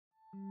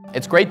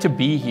It's great to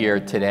be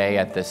here today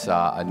at this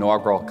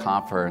inaugural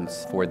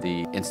conference for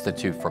the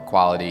Institute for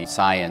Quality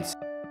Science.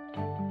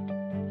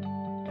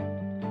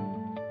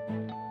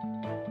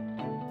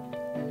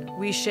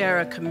 We share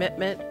a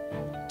commitment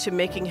to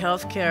making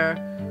healthcare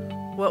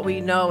what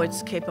we know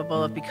it's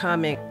capable of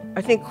becoming.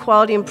 I think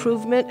quality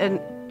improvement and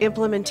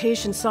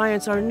implementation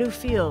science are new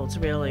fields,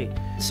 really.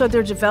 So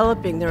they're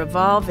developing, they're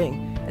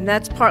evolving, and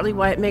that's partly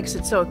why it makes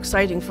it so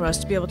exciting for us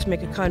to be able to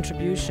make a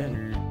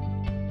contribution.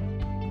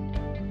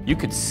 You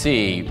could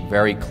see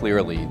very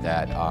clearly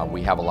that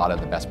we have a lot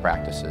of the best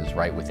practices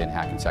right within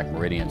Hackensack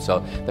Meridian. So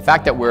the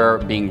fact that we're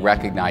being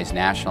recognized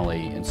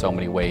nationally in so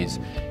many ways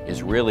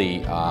is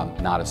really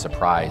not a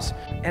surprise.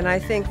 And I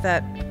think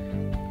that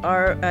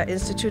our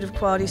Institute of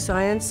Quality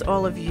Science,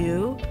 all of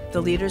you,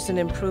 the leaders in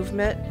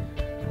improvement,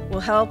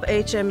 will help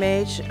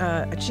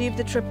HMH achieve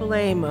the triple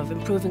aim of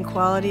improving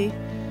quality,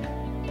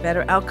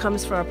 better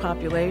outcomes for our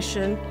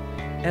population,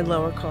 and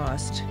lower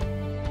cost.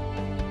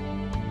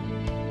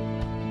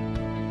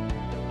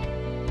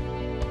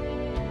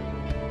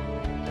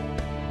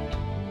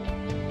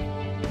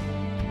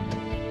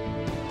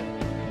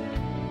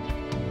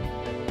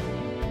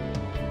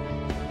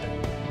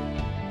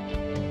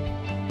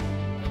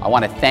 I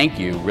want to thank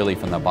you really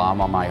from the bottom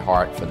of my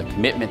heart for the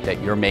commitment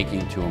that you're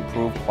making to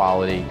improve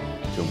quality,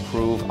 to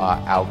improve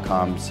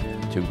outcomes,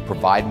 to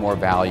provide more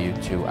value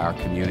to our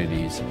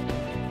communities.